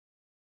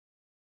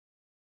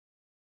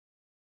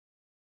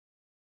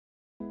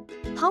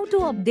How to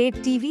update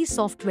TV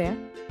software?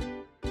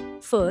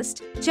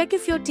 First, check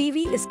if your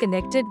TV is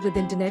connected with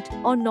internet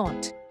or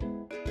not.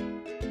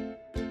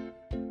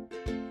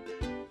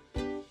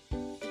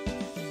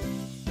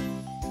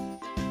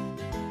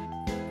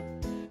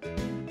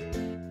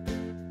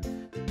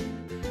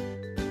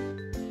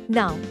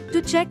 Now,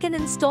 to check and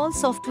install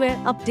software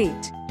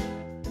update,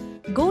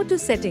 go to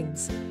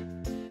Settings,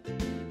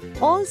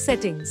 All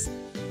Settings,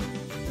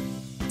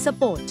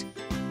 Support,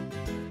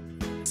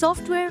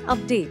 Software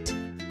Update.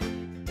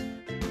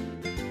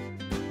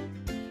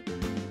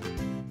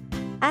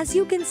 As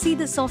you can see,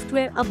 the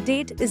software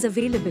update is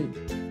available.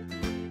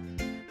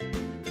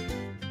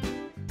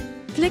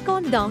 Click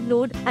on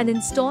Download and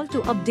Install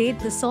to update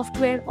the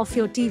software of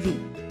your TV.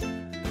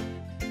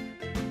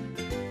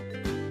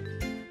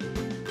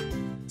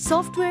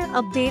 Software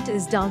update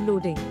is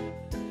downloading.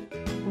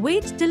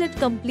 Wait till it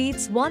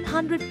completes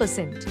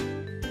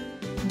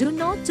 100%. Do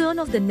not turn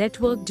off the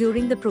network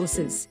during the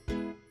process.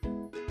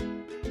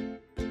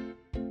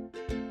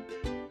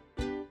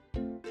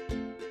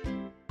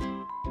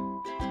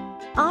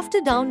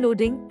 After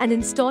downloading and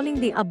installing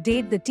the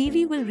update, the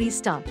TV will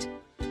restart.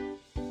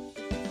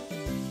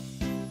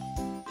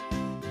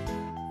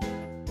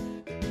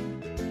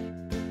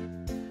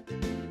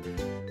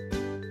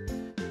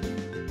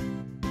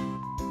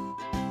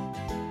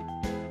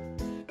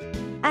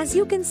 As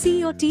you can see,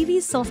 your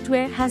TV's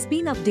software has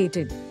been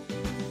updated.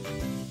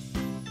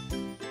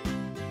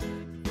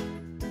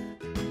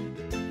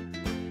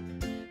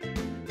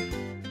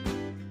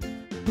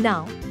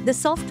 Now, the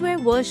software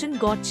version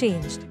got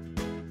changed.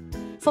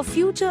 For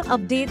future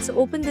updates,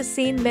 open the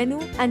same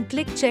menu and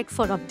click Check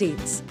for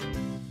updates.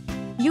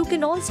 You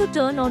can also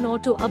turn on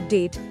Auto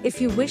Update if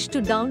you wish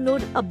to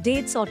download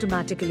updates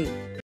automatically.